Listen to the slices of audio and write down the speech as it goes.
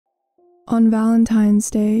On Valentine's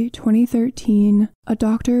Day 2013, a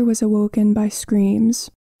doctor was awoken by screams,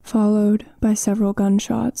 followed by several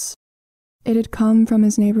gunshots. It had come from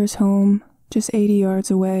his neighbor's home, just 80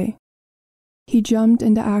 yards away. He jumped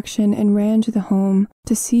into action and ran to the home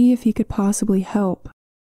to see if he could possibly help.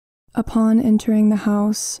 Upon entering the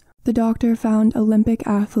house, the doctor found Olympic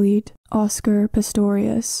athlete Oscar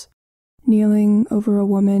Pistorius kneeling over a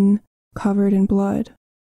woman covered in blood.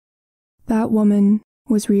 That woman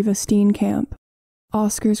was Reeva Steenkamp,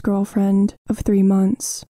 Oscar's girlfriend of 3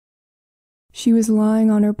 months. She was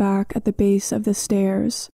lying on her back at the base of the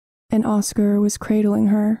stairs, and Oscar was cradling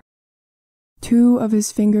her. 2 of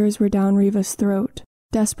his fingers were down Reeva's throat,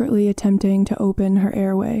 desperately attempting to open her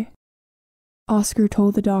airway. Oscar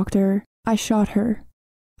told the doctor, "I shot her.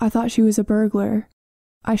 I thought she was a burglar.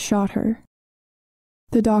 I shot her."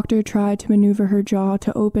 The doctor tried to maneuver her jaw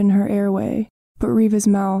to open her airway, but Reeva's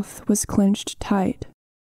mouth was clenched tight,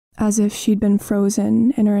 as if she'd been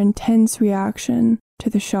frozen in her intense reaction to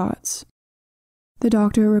the shots. The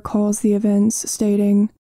doctor recalls the events, stating,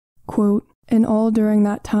 quote, "And all during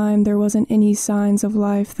that time there wasn't any signs of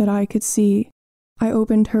life that I could see. I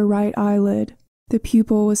opened her right eyelid. The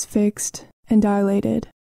pupil was fixed and dilated,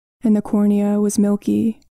 and the cornea was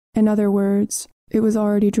milky. In other words, it was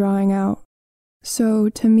already drying out. So,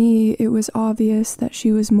 to me, it was obvious that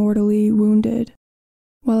she was mortally wounded.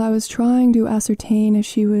 While I was trying to ascertain if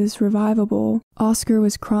she was revivable, Oscar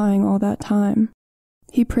was crying all that time.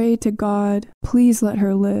 He prayed to God, please let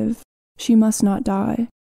her live. She must not die.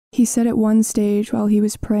 He said at one stage while he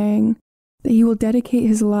was praying that he will dedicate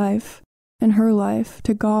his life and her life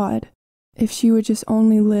to God if she would just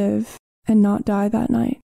only live and not die that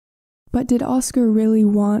night." But did Oscar really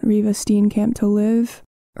want Reeva Steenkamp to live,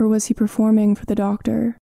 or was he performing for the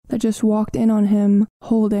doctor that just walked in on him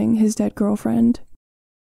holding his dead girlfriend?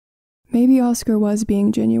 Maybe Oscar was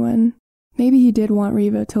being genuine. Maybe he did want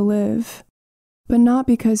Reeva to live, but not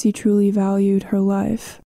because he truly valued her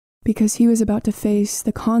life, because he was about to face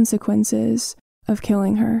the consequences of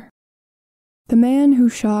killing her. The man who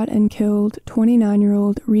shot and killed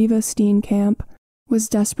 29-year-old Reeva Steenkamp was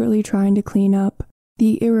desperately trying to clean up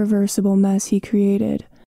the irreversible mess he created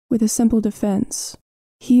with a simple defense.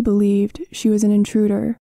 He believed she was an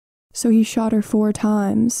intruder, so he shot her 4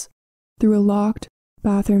 times through a locked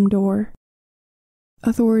bathroom door.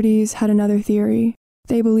 Authorities had another theory.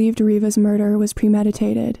 They believed Reeva's murder was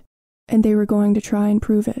premeditated, and they were going to try and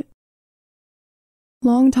prove it.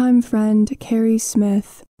 Longtime friend Carrie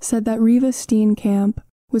Smith said that Reeva Steenkamp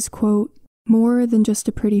was, quote, "more than just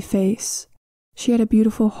a pretty face. She had a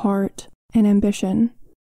beautiful heart and ambition."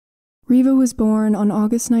 Reeva was born on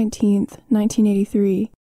August 19, 1983,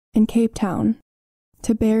 in Cape Town,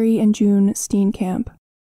 to Barry and June Steenkamp.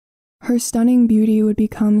 Her stunning beauty would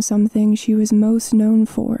become something she was most known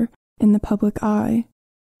for in the public eye.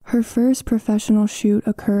 Her first professional shoot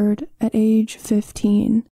occurred at age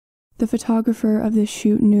 15. The photographer of this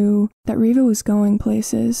shoot knew that Reeva was going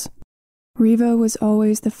places. Reeva was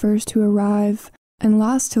always the first to arrive and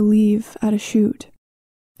last to leave at a shoot,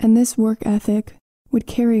 and this work ethic would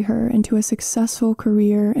carry her into a successful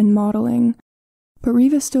career in modeling, but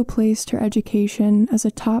Reeva still placed her education as a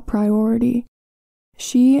top priority.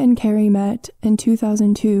 She and Carrie met in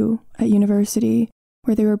 2002 at university,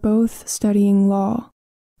 where they were both studying law.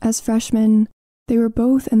 As freshmen, they were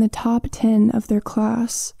both in the top 10 of their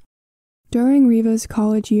class. During Reeva's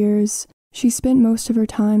college years, she spent most of her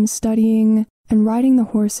time studying and riding the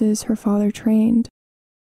horses her father trained.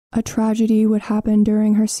 A tragedy would happen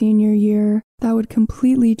during her senior year that would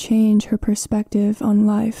completely change her perspective on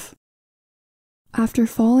life. After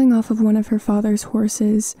falling off of one of her father's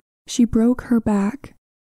horses, she broke her back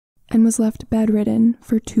and was left bedridden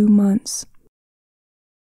for 2 months.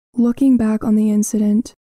 Looking back on the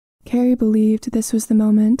incident, Carrie believed this was the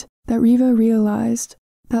moment that Reeva realized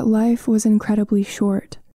that life was incredibly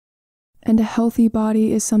short, and a healthy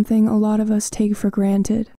body is something a lot of us take for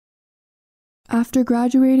granted. After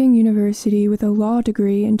graduating university with a law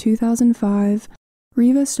degree in 2005,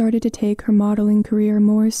 Reeva started to take her modeling career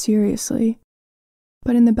more seriously.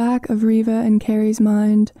 But in the back of Reeva and Carrie's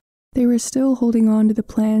mind, they were still holding on to the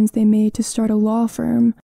plans they made to start a law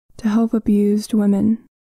firm to help abused women.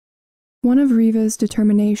 One of Reeva's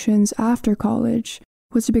determinations after college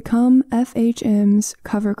was to become FHM's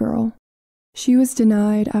cover girl. She was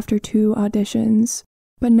denied after 2 auditions,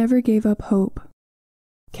 but never gave up hope.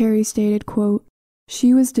 Carrie stated, quote,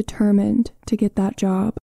 "She was determined to get that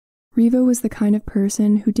job. Reeva was the kind of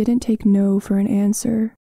person who didn't take no for an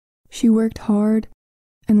answer. She worked hard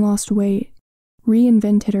and lost weight,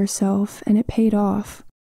 reinvented herself, and it paid off.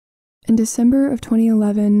 In December of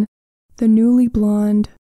 2011, the newly blonde,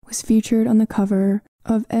 was featured on the cover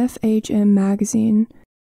of FHM magazine,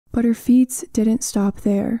 but her feats didn't stop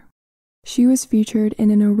there. She was featured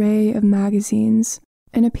in an array of magazines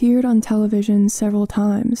and appeared on television several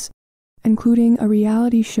times, including a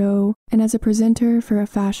reality show and as a presenter for a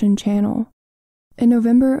fashion channel. In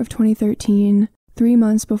November of 2013, 3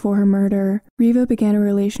 months before her murder, Reeva began a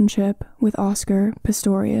relationship with Oscar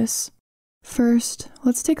Pistorius. First,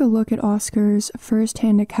 let's take a look at Oscar's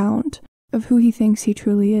first-hand account of who he thinks he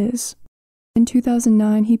truly is. In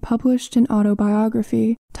 2009, he published an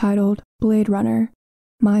autobiography titled Blade Runner,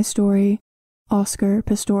 My Story, Oscar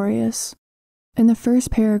Pistorius. In the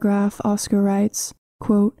first paragraph, Oscar writes,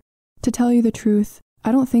 quote, "To tell you the truth,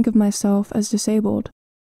 I don't think of myself as disabled.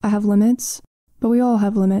 I have limits, but we all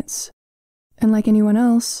have limits. And like anyone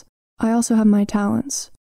else, I also have my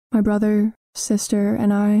talents. My brother, sister,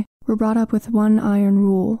 and I were brought up with one iron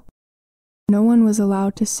rule. No one was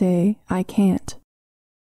allowed to say, I can't."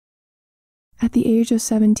 At the age of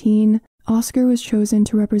 17, Oscar was chosen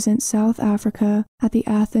to represent South Africa at the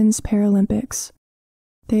Athens Paralympics.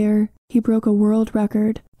 There, he broke a world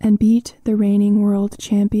record and beat the reigning world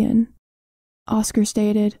champion. Oscar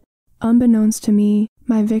stated, "Unbeknownst to me,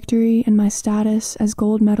 my victory and my status as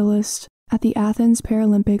gold medalist at the Athens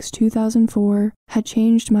Paralympics 2004 had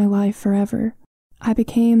changed my life forever. I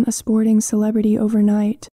became a sporting celebrity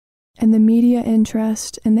overnight, and the media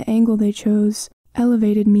interest and the angle they chose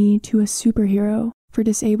elevated me to a superhero for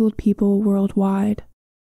disabled people worldwide."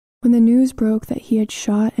 When the news broke that he had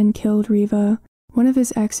shot and killed Reeva, one of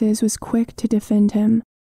his exes was quick to defend him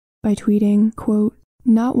by tweeting, quote,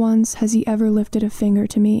 "Not once has he ever lifted a finger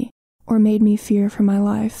to me or made me fear for my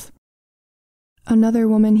life." Another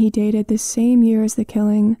woman he dated the same year as the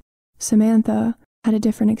killing, Samantha, had a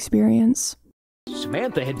different experience.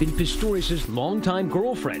 Samantha had been Pistorius' longtime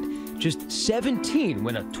girlfriend, just 17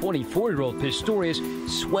 when a 24-year-old Pistorius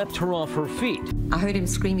swept her off her feet. I heard him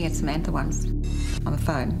screaming at Samantha once on the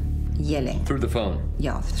phone, yelling. Through the phone?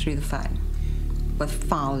 Yeah, through the phone, with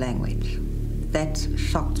foul language. That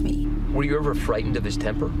shocked me. Were you ever frightened of his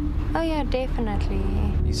temper? Oh yeah, definitely.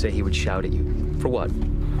 You say he would shout at you. For what?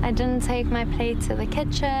 I didn't take my plate to the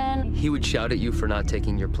kitchen. He would shout at you for not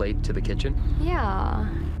taking your plate to the kitchen? Yeah.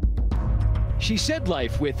 She said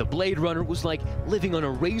life with the Blade Runner was like living on a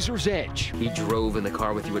razor's edge. He drove in the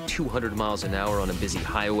car with you at 200 miles an hour on a busy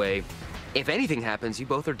highway. If anything happens, you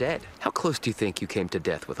both are dead. How close do you think you came to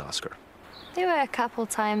death with Oscar? There were a couple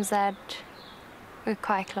times that were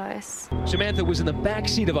quite close. Samantha was in the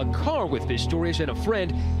backseat of a car with Pistorius and a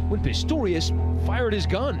friend when Pistorius fired his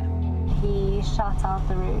gun. He shot out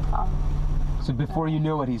the roof. So before you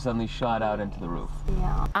knew it, he suddenly shot out into the roof.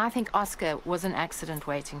 Yeah. I think Oscar was an accident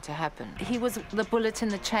waiting to happen. He was the bullet in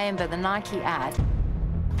the chamber, the Nike ad.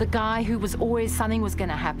 The guy who was always something was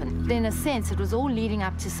going to happen. In a sense, it was all leading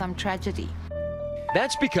up to some tragedy.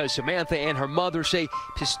 That's because Samantha and her mother say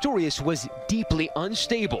Pistorius was deeply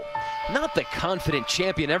unstable. Not the confident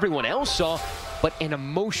champion everyone else saw, but an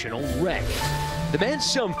emotional wreck. The man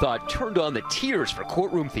some thought turned on the tears for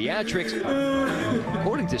courtroom theatrics,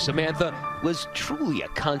 according to Samantha, was truly a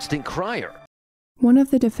constant crier. One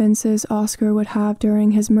of the defenses Oscar would have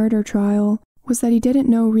during his murder trial was that he didn't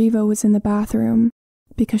know Reeva was in the bathroom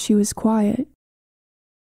because she was quiet.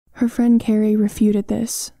 Her friend Carrie refuted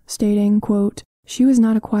this, stating, quote, "She was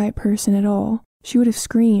not a quiet person at all. She would have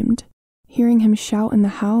screamed. Hearing him shout in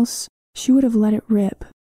the house, she would have let it rip.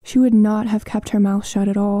 She would not have kept her mouth shut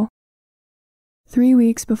at all." 3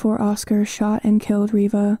 weeks before Oscar shot and killed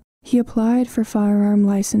Reeva, he applied for firearm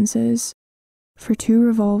licenses for 2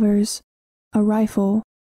 revolvers, a rifle,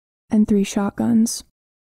 and 3 shotguns.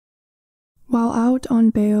 While out on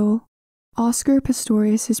bail, Oscar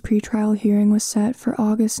Pistorius' pretrial hearing was set for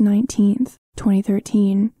August 19th,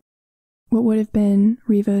 2013, what would have been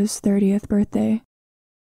Reeva's 30th birthday.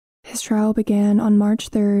 His trial began on March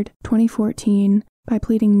 3rd, 2014, by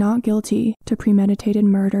pleading not guilty to premeditated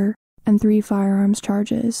murder and 3 firearms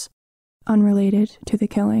charges, unrelated to the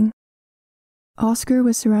killing. Oscar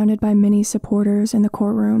was surrounded by many supporters in the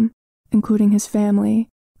courtroom, including his family,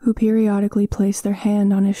 who periodically placed their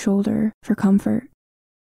hand on his shoulder for comfort.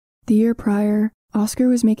 The year prior, Oscar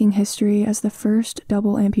was making history as the first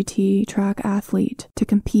double amputee track athlete to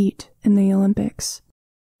compete in the Olympics.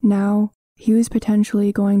 Now, he was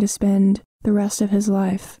potentially going to spend the rest of his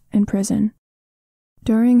life in prison.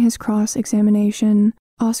 During his cross-examination,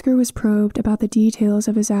 Oscar was probed about the details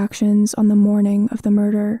of his actions on the morning of the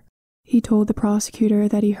murder. He told the prosecutor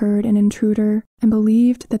that he heard an intruder and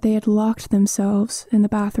believed that they had locked themselves in the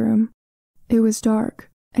bathroom. It was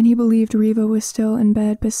dark, and he believed Reeva was still in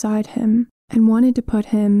bed beside him and wanted to put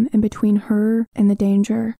him in between her and the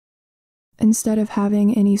danger. Instead of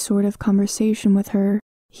having any sort of conversation with her,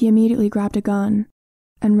 he immediately grabbed a gun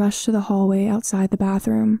and rushed to the hallway outside the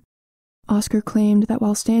bathroom. Oscar claimed that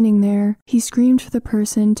while standing there, he screamed for the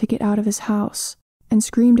person to get out of his house and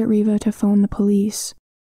screamed at Reeva to phone the police.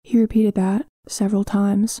 He repeated that several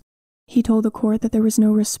times. He told the court that there was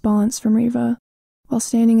no response from Reeva. While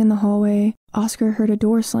standing in the hallway, Oscar heard a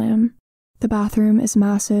door slam. The bathroom is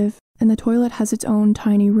massive, and the toilet has its own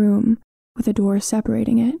tiny room, with a door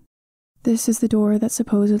separating it. This is the door that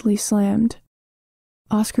supposedly slammed.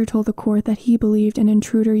 Oscar told the court that he believed an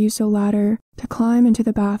intruder used a ladder to climb into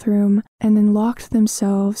the bathroom and then locked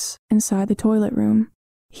themselves inside the toilet room.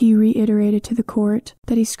 He reiterated to the court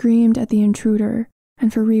that he screamed at the intruder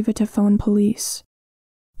and for Reeva to phone police.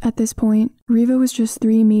 At this point, Reeva was just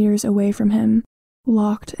 3 meters away from him,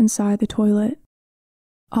 locked inside the toilet.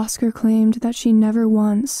 Oscar claimed that she never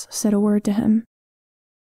once said a word to him.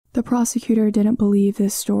 The prosecutor didn't believe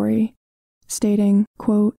this story, stating,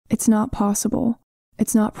 quote, "It's not possible.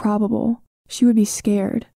 It's not probable. She would be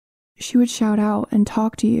scared. She would shout out and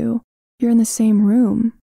talk to you. You're in the same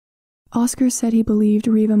room." Oscar said he believed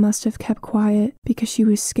Reeva must have kept quiet because she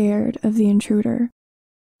was scared of the intruder.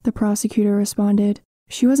 The prosecutor responded,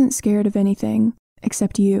 "She wasn't scared of anything,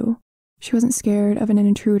 except you. She wasn't scared of an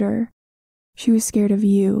intruder. She was scared of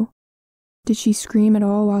you. Did she scream at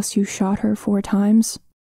all whilst you shot her 4 times?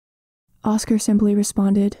 Oscar simply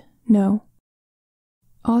responded, "No."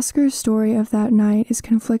 Oscar's story of that night is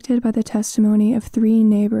conflicted by the testimony of 3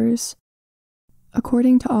 neighbors.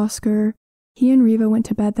 According to Oscar, he and Reeva went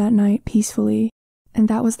to bed that night peacefully, and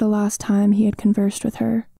that was the last time he had conversed with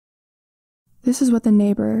her. This is what the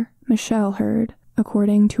neighbor, Michelle, heard,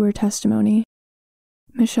 according to her testimony.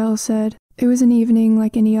 Michelle said, "It was an evening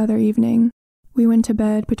like any other evening. We went to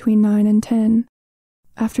bed between 9 and 10.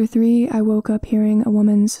 After 3, I woke up hearing a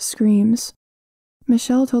woman's screams."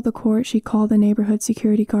 Michelle told the court she called the neighborhood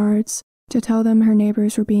security guards to tell them her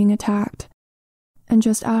neighbors were being attacked, and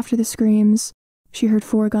just after the screams, she heard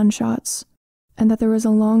 4 gunshots, and that there was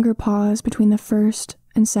a longer pause between the first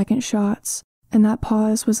and second shots, and that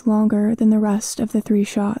pause was longer than the rest of the 3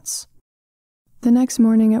 shots. The next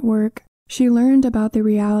morning at work, she learned about the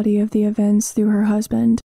reality of the events through her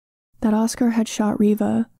husband, that Oscar had shot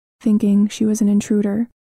Reeva, thinking she was an intruder.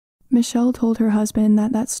 Michelle told her husband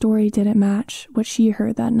that that story didn't match what she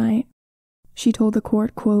heard that night. She told the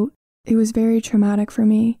court, quote, "It was very traumatic for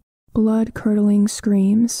me, blood-curdling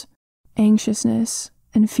screams, anxiousness,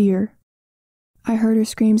 and fear. I heard her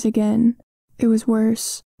screams again. It was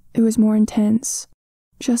worse. It was more intense.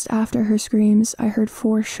 Just after her screams, I heard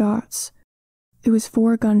 4 shots. It was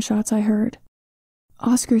 4 gunshots I heard."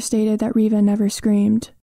 Oscar stated that Reeva never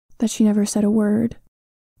screamed, that she never said a word,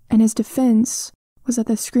 and his defense was that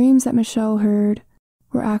the screams that Michelle heard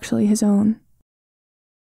were actually his own.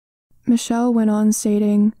 Michelle went on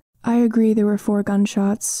stating, "I agree there were 4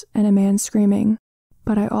 gunshots and a man screaming,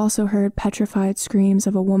 but I also heard petrified screams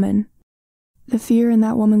of a woman. The fear in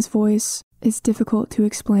that woman's voice is difficult to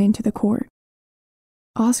explain to the court."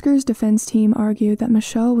 Oscar's defense team argued that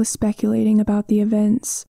Michelle was speculating about the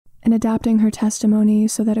events and adapting her testimony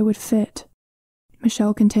so that it would fit.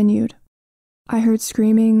 Michelle continued, "I heard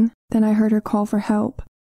screaming, then I heard her call for help.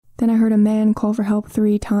 Then I heard a man call for help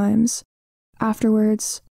 3 times.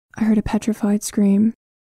 Afterwards, I heard a petrified scream.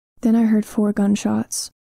 Then I heard 4 gunshots.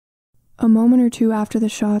 A moment or 2 after the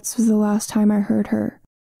shots was the last time I heard her.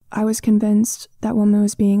 I was convinced that woman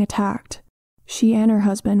was being attacked. She and her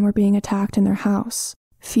husband were being attacked in their house.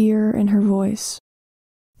 Fear in her voice."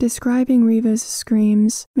 Describing Reeva's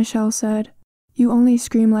screams, Michelle said, "You only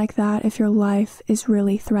scream like that if your life is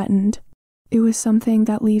really threatened. It was something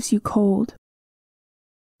that leaves you cold."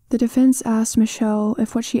 The defense asked Michelle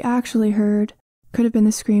if what she actually heard could have been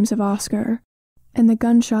the screams of Oscar, and the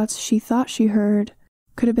gunshots she thought she heard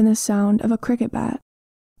could have been the sound of a cricket bat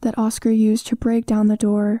that Oscar used to break down the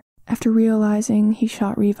door after realizing he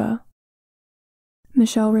shot Reeva.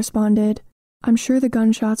 Michelle responded, "I'm sure the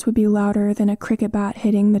gunshots would be louder than a cricket bat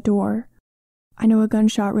hitting the door. I know a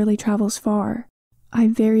gunshot really travels far. I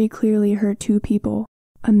very clearly heard 2 people,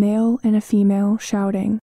 a male and a female,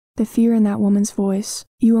 shouting. The fear in that woman's voice.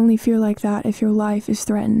 You only fear like that if your life is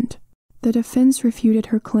threatened." The defense refuted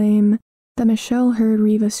her claim that Michelle heard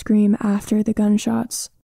Reeva scream after the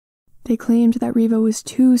gunshots. They claimed that Reeva was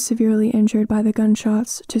too severely injured by the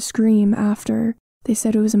gunshots to scream after. They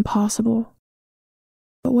said it was impossible.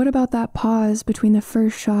 But what about that pause between the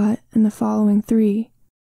first shot and the following 3?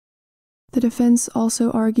 The defense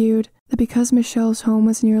also argued that because Michelle's home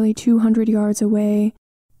was nearly 200 yards away,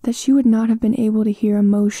 that she would not have been able to hear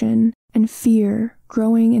emotion and fear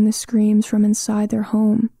growing in the screams from inside their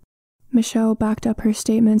home. Michelle backed up her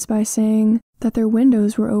statements by saying that their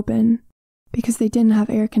windows were open because they didn't have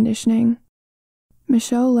air conditioning.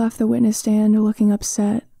 Michelle left the witness stand looking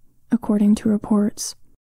upset, according to reports.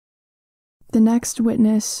 The next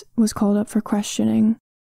witness was called up for questioning.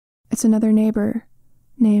 It's another neighbor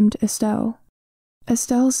named Estelle.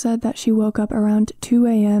 Estelle said that she woke up around 2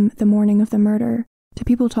 a.m. the morning of the murder to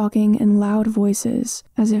people talking in loud voices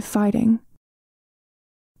as if fighting.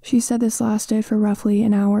 She said this lasted for roughly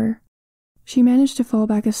an hour. She managed to fall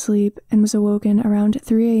back asleep and was awoken around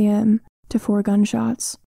 3 a.m. to 4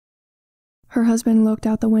 gunshots. Her husband looked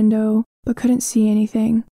out the window but couldn't see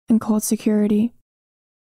anything and called security.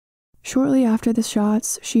 Shortly after the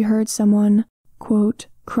shots, she heard someone, quote,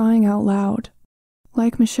 crying out loud.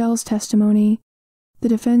 Like Michelle's testimony, the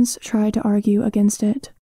defense tried to argue against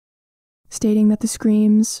it, stating that the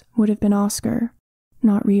screams would have been Oscar,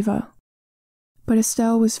 not Reeva. But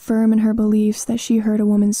Estelle was firm in her beliefs that she heard a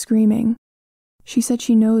woman screaming. She said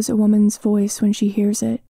she knows a woman's voice when she hears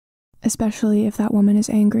it, especially if that woman is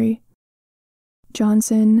angry.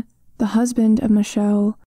 Johnson, the husband of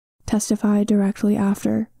Michelle, testified directly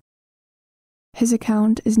after. His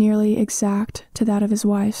account is nearly exact to that of his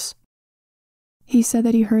wife's. He said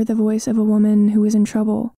that he heard the voice of a woman who was in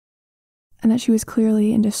trouble, and that she was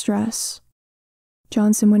clearly in distress.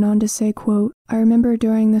 Johnson went on to say, quote, I remember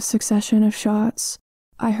during the succession of shots,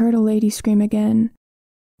 I heard a lady scream again,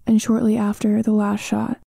 and shortly after the last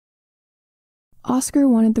shot. Oscar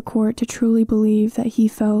wanted the court to truly believe that he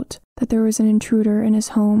felt that there was an intruder in his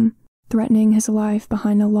home, threatening his life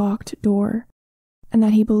behind a locked door, and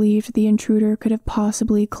that he believed the intruder could have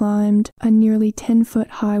possibly climbed a nearly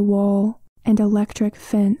 10-foot-high wall and electric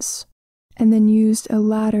fence, and then used a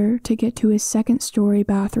ladder to get to his second-story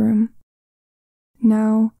bathroom.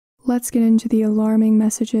 Now, let's get into the alarming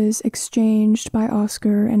messages exchanged by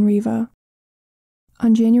Oscar and Reeva.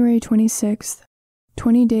 On January 26th,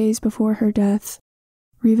 20 days before her death,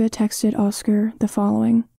 Reeva texted Oscar the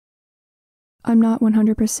following. I'm not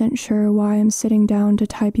 100% sure why I'm sitting down to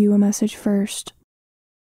type you a message first,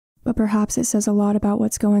 but perhaps it says a lot about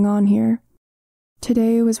what's going on here.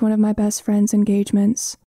 Today was one of my best friend's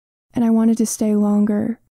engagements, and I wanted to stay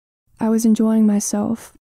longer. I was enjoying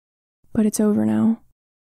myself, but it's over now.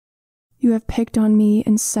 You have picked on me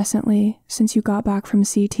incessantly since you got back from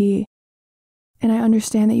CT, and I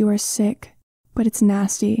understand that you are sick, but it's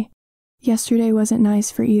nasty. Yesterday wasn't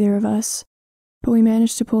nice for either of us, but we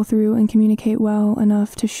managed to pull through and communicate well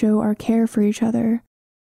enough to show our care for each other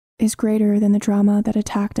is greater than the drama that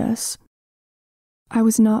attacked us. I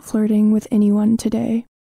was not flirting with anyone today.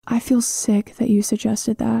 I feel sick that you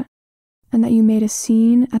suggested that, and that you made a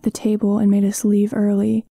scene at the table and made us leave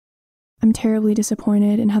early. I'm terribly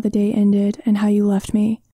disappointed in how the day ended and how you left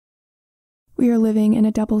me. We are living in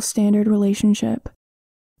a double-standard relationship,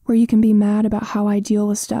 where you can be mad about how I deal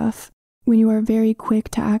with stuff when you are very quick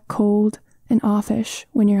to act cold and offish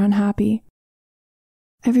when you're unhappy.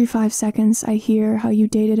 Every 5 seconds I hear how you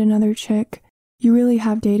dated another chick. You really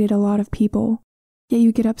have dated a lot of people, yet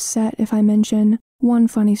you get upset if I mention one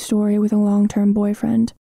funny story with a long-term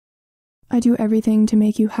boyfriend. I do everything to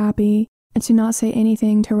make you happy and to not say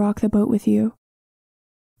anything to rock the boat with you.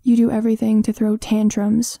 You do everything to throw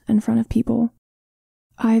tantrums in front of people.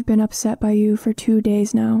 I've been upset by you for 2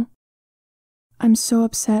 days now. I'm so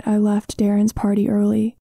upset I left Darren's party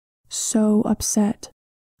early. So upset.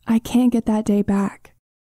 I can't get that day back.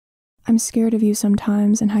 I'm scared of you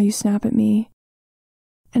sometimes and how you snap at me,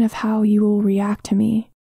 and of how you will react to me.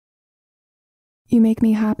 You make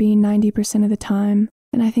me happy 90% of the time,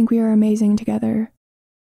 and I think we are amazing together.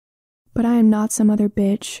 But I am not some other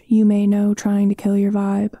bitch you may know trying to kill your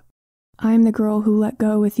vibe. I am the girl who let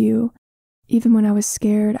go with you, even when I was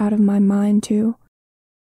scared out of my mind to.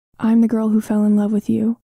 I'm the girl who fell in love with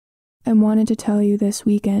you, and wanted to tell you this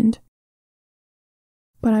weekend.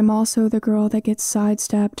 But I'm also the girl that gets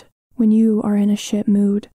sidestepped when you are in a shit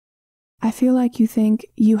mood. I feel like you think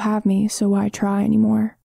you have me, so why try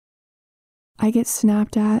anymore? I get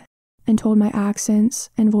snapped at and told my accents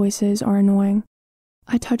and voices are annoying.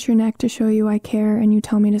 I touch your neck to show you I care and you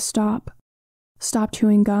tell me to stop. Stop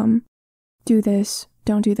chewing gum. Do this,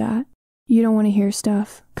 don't do that. You don't want to hear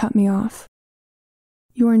stuff, cut me off.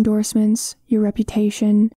 Your endorsements, your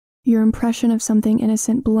reputation, your impression of something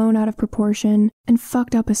innocent blown out of proportion and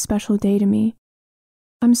fucked up a special day to me.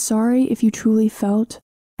 I'm sorry if you truly felt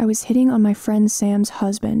I was hitting on my friend Sam's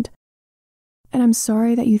husband, and I'm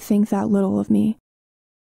sorry that you think that little of me.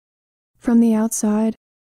 From the outside,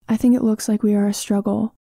 I think it looks like we are a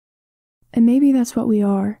struggle, and maybe that's what we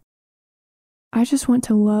are. I just want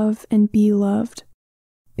to love and be loved,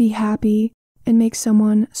 be happy, and make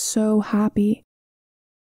someone so happy.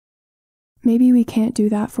 maybe we can't do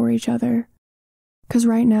that for each other. 'Cause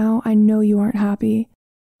right now I know you aren't happy,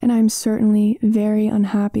 and I'm certainly very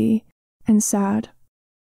unhappy and sad."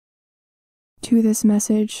 To this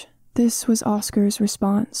message, this was Oscar's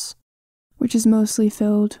response, which is mostly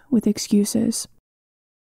filled with excuses.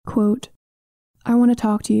 Quote, "I want to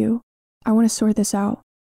talk to you. I want to sort this out.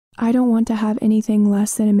 I don't want to have anything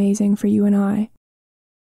less than amazing for you and I.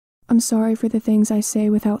 I'm sorry for the things I say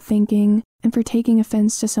without thinking and for taking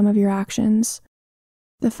offense to some of your actions.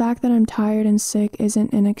 The fact that I'm tired and sick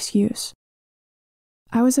isn't an excuse.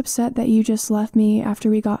 I was upset that you just left me after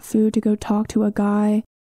we got food to go talk to a guy,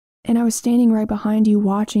 and I was standing right behind you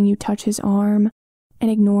watching you touch his arm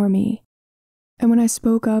and ignore me. And when I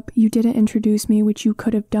spoke up, you didn't introduce me, which you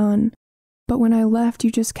could have done, but when I left,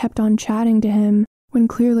 you just kept on chatting to him when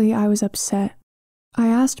clearly I was upset. I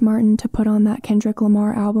asked Martin to put on that Kendrick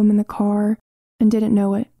Lamar album in the car and didn't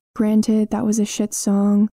know it. Granted, that was a shit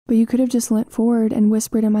song, but you could have just leant forward and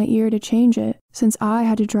whispered in my ear to change it, since I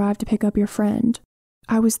had to drive to pick up your friend.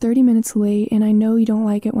 I was 30 minutes late, and I know you don't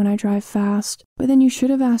like it when I drive fast, but then you should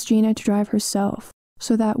have asked Gina to drive herself,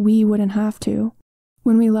 so that we wouldn't have to.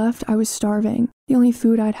 When we left, I was starving. The only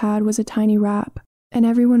food I'd had was a tiny wrap, and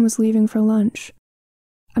everyone was leaving for lunch.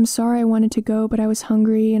 I'm sorry I wanted to go, but I was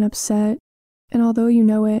hungry and upset, and although you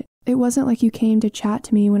know it, it wasn't like you came to chat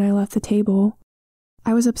to me when I left the table.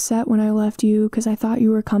 I was upset when I left you because I thought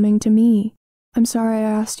you were coming to me. I'm sorry I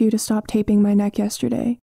asked you to stop taping my neck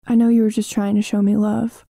yesterday. I know you were just trying to show me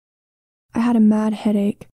love. I had a mad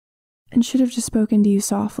headache and should have just spoken to you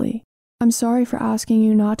softly. I'm sorry for asking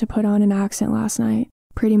you not to put on an accent last night,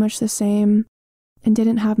 pretty much the same, and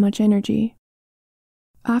didn't have much energy."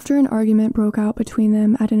 After an argument broke out between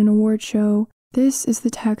them at an award show, this is the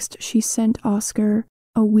text she sent Oscar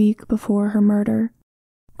a week before her murder.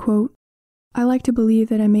 Quote, "I like to believe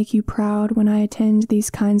that I make you proud when I attend these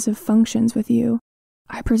kinds of functions with you.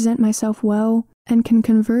 I present myself well and can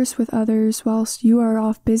converse with others whilst you are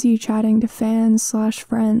off busy chatting to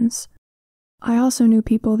fans/friends. I also knew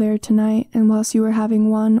people there tonight, and whilst you were having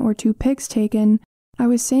 1 or 2 pics taken, I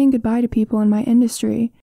was saying goodbye to people in my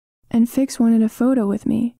industry, and Fix wanted a photo with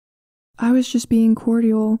me. I was just being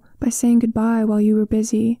cordial by saying goodbye while you were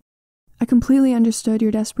busy. I completely understood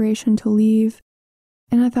your desperation to leave,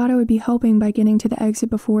 and I thought I would be helping by getting to the exit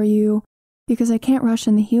before you, because I can't rush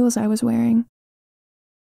in the heels I was wearing.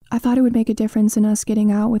 I thought it would make a difference in us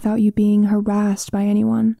getting out without you being harassed by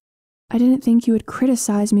anyone. I didn't think you would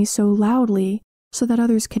criticize me so loudly so that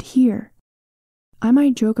others could hear. I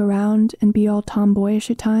might joke around and be all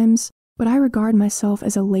tomboyish at times, but I regard myself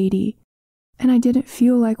as a lady, and I didn't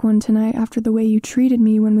feel like one tonight after the way you treated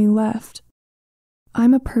me when we left.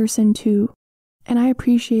 I'm a person too, and I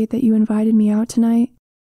appreciate that you invited me out tonight,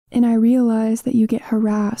 and I realize that you get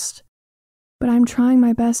harassed, but I'm trying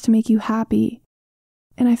my best to make you happy,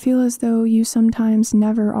 and I feel as though you sometimes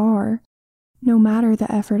never are, no matter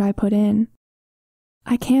the effort I put in.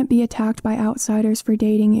 I can't be attacked by outsiders for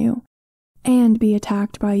dating you, and be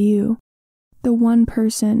attacked by you, the one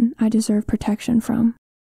person I deserve protection from."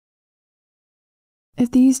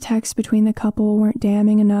 If these texts between the couple weren't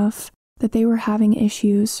damning enough that they were having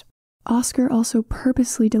issues, Oscar also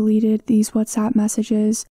purposely deleted these WhatsApp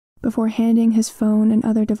messages before handing his phone and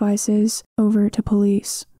other devices over to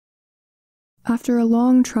police. After a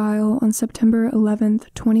long trial on September 11,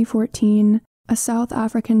 2014, a South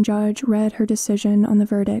African judge read her decision on the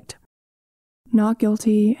verdict: not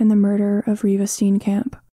guilty in the murder of Reeva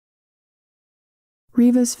Steenkamp.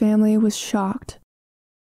 Reeva's family was shocked.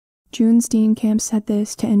 June Steenkamp said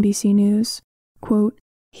this to NBC News, quote,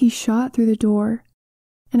 "He shot through the door,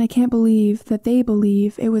 and I can't believe that they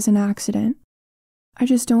believe it was an accident. I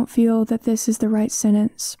just don't feel that this is the right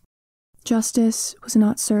sentence. Justice was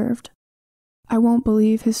not served. I won't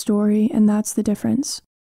believe his story, and that's the difference.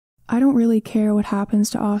 I don't really care what happens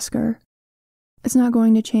to Oscar. It's not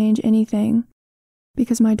going to change anything,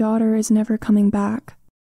 because my daughter is never coming back.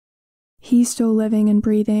 He's still living and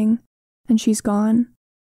breathing, and she's gone,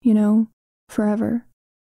 forever."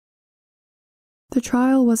 The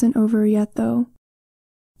trial wasn't over yet, though.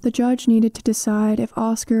 The judge needed to decide if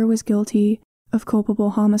Oscar was guilty of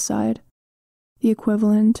culpable homicide, the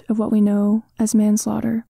equivalent of what we know as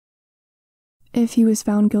manslaughter. If he was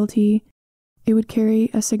found guilty, it would carry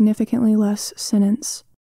a significantly less sentence,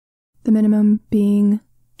 the minimum being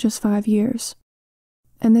just 5 years.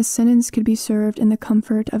 And this sentence could be served in the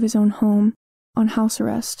comfort of his own home, on house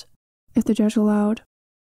arrest, if the judge allowed.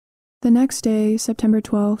 The next day, September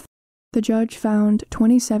 12th, the judge found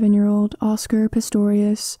 27-year-old Oscar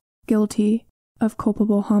Pistorius guilty of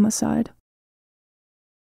culpable homicide.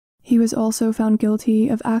 He was also found guilty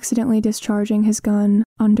of accidentally discharging his gun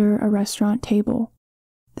under a restaurant table.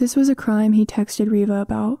 This was a crime he texted Reeva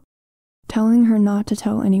about, telling her not to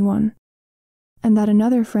tell anyone, and that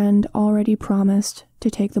another friend already promised to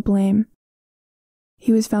take the blame.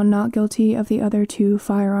 He was found not guilty of the other 2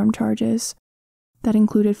 firearm charges, that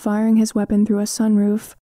included firing his weapon through a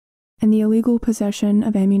sunroof and the illegal possession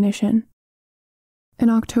of ammunition. In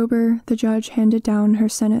October, the judge handed down her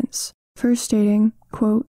sentence, first stating,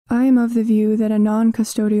 quote, "I am of the view that a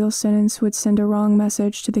non-custodial sentence would send a wrong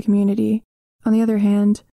message to the community. On the other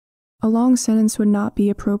hand, a long sentence would not be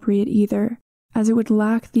appropriate either, as it would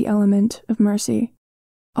lack the element of mercy."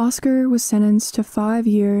 Oscar was sentenced to 5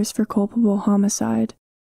 years for culpable homicide,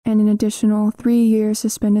 and an additional 3-year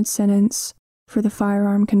suspended sentence for the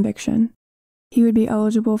firearm conviction. He would be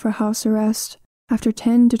eligible for house arrest after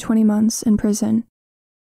 10 to 20 months in prison.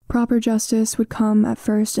 Proper justice would come at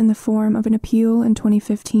first in the form of an appeal in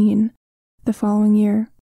 2015, the following year.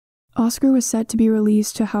 Oscar was set to be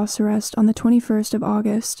released to house arrest on the 21st of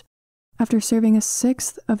August, after serving a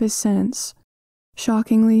 1/6 of his sentence.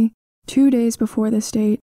 Shockingly, 2 days before this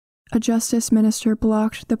date, a justice minister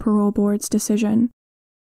blocked the parole board's decision.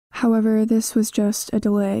 However, this was just a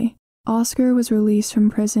delay. Oscar was released from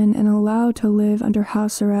prison and allowed to live under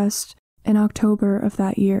house arrest in October of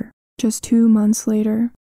that year, just 2 months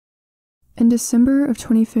later. In December of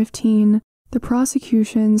 2015, the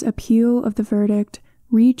prosecution's appeal of the verdict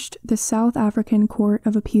reached the South African Court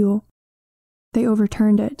of Appeal. They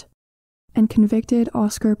overturned it and convicted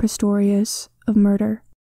Oscar Pistorius of murder.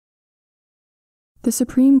 The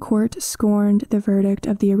Supreme Court scorned the verdict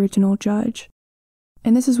of the original judge,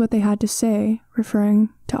 and this is what they had to say, referring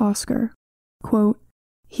to Oscar. Quote,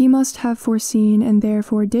 "He must have foreseen and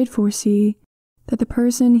therefore did foresee that the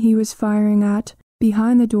person he was firing at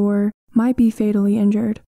behind the door might be fatally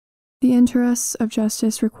injured. The interests of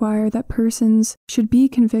justice require that persons should be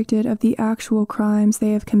convicted of the actual crimes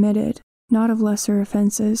they have committed, not of lesser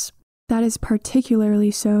offenses. That is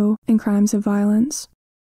particularly so in crimes of violence."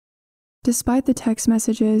 Despite the text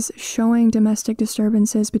messages showing domestic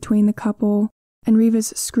disturbances between the couple and Reeva's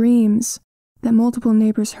screams that multiple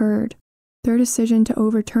neighbors heard, their decision to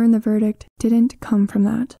overturn the verdict didn't come from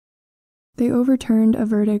that. They overturned a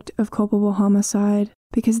verdict of culpable homicide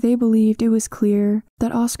because they believed it was clear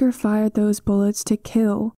that Oscar fired those bullets to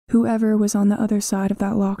kill whoever was on the other side of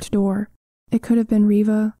that locked door. It could have been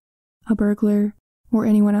Reeva, a burglar, or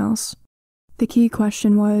anyone else. The key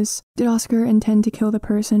question was, did Oscar intend to kill the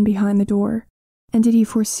person behind the door? And did he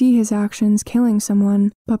foresee his actions killing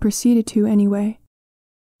someone, but proceeded to anyway?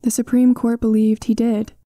 The Supreme Court believed he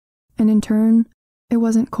did, and in turn, it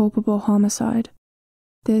wasn't culpable homicide.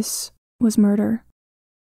 This was murder.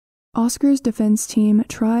 Oscar's defense team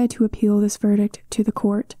tried to appeal this verdict to the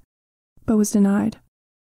court, but was denied.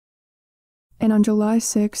 And on July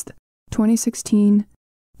 6th, 2016,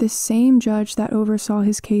 the same judge that oversaw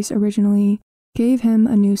his case originally gave him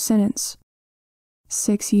a new sentence.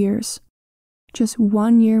 6 years. Just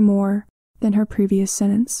 1 year more than her previous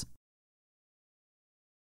sentence.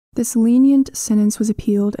 This lenient sentence was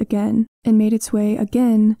appealed again and made its way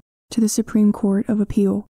again to the Supreme Court of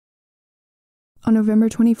Appeal. On November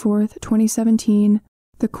 24th, 2017,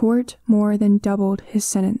 the court more than doubled his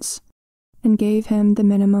sentence and gave him the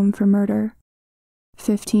minimum for murder,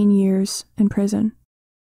 15 years in prison.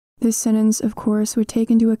 This sentence, of course, would take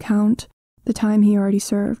into account the time he already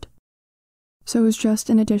served. So it was just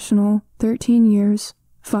an additional 13 years,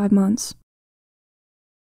 5 months.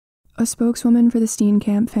 A spokeswoman for the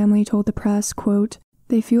Steenkamp family told the press, quote,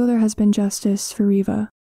 "They feel there has been justice for Reeva.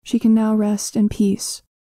 She can now rest in peace.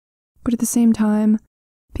 But at the same time,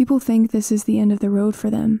 people think this is the end of the road for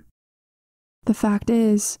them. The fact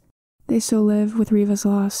is, they still live with Reeva's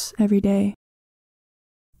loss every day."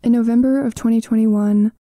 In November of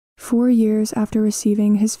 2021, 4 years after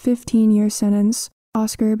receiving his 15-year sentence,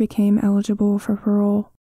 Oscar became eligible for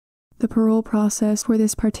parole. The parole process for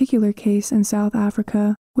this particular case in South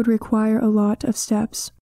Africa would require a lot of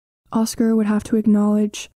steps. Oscar would have to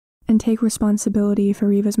acknowledge and take responsibility for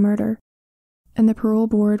Reeva's murder, and the parole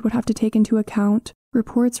board would have to take into account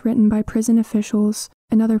reports written by prison officials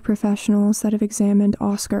and other professionals that have examined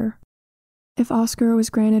Oscar. If Oscar was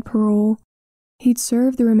granted parole, he'd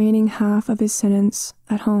serve the remaining half of his sentence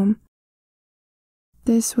at home.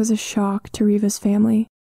 This was a shock to Reeva's family,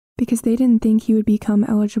 because they didn't think he would become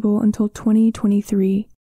eligible until 2023.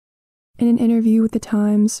 In an interview with The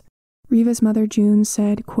Times, Reeva's mother June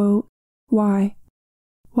said, quote, "Why?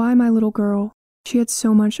 Why my little girl? She had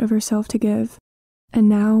so much of herself to give, and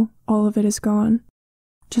now all of it is gone.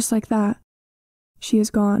 Just like that. She is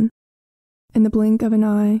gone. In the blink of an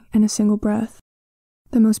eye and a single breath.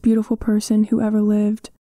 the most beautiful person who ever lived,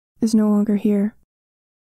 is no longer here.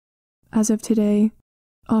 As of today,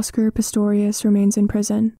 Oscar Pistorius remains in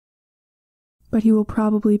prison, but he will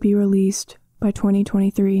probably be released by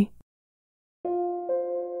 2023.